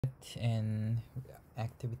And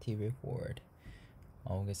activity report,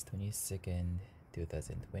 August 22nd,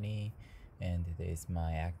 2020. And today's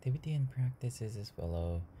my activity and practices as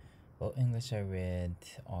follow. Well, English, I read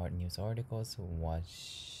art news articles,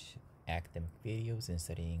 watch academic videos, and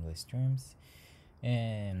study English terms.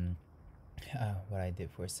 And what I did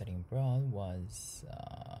for studying abroad was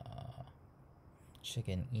check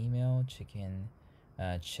an email,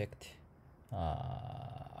 checked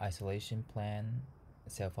isolation plan,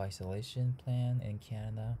 self-isolation plan in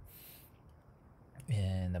Canada.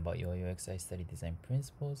 And about UX, I studied design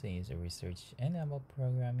principles and user research. And about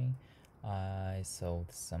programming, I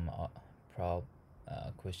solved some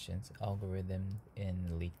questions, algorithm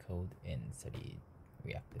in lead code, and studied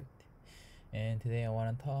React. And today I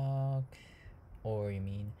want to talk, or you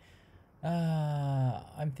mean,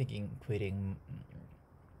 I'm thinking quitting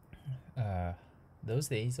those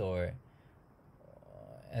days, or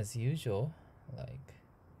as usual, like,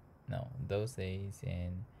 no, those days.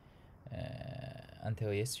 And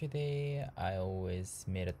until yesterday, I always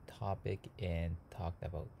made a topic and talked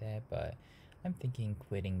about that, but I'm thinking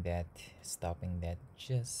quitting that, stopping that,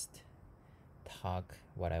 just talk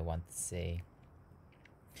what I want to say.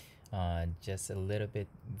 Just a little bit,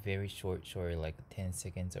 very short, like 10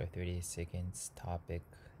 seconds or 30 seconds topic,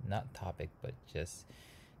 not topic, but just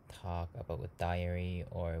talk about a diary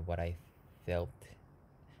or what I felt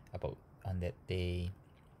about on that day,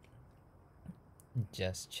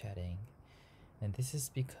 just chatting. And this is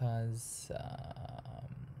because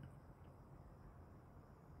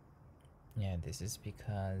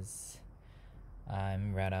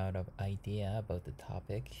I'm right out of idea about the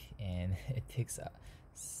topic, and it takes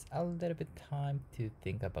a little bit time to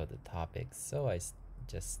think about the topic, so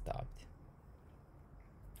just stopped.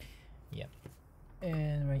 Yep.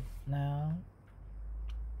 And right now,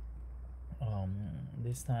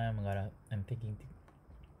 this time I'm thinking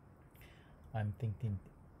I'm thinking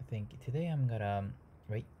think today I'm gonna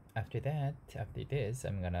right after this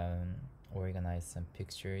I'm gonna organize some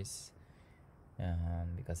pictures,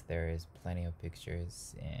 because there is plenty of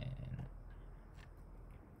pictures. And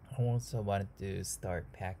I also wanted to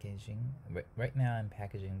start packaging. Right now I'm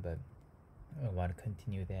packaging, but I want to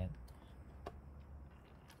continue that.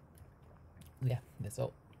 Yeah, that's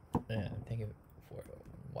all. Thank you for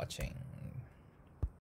watching.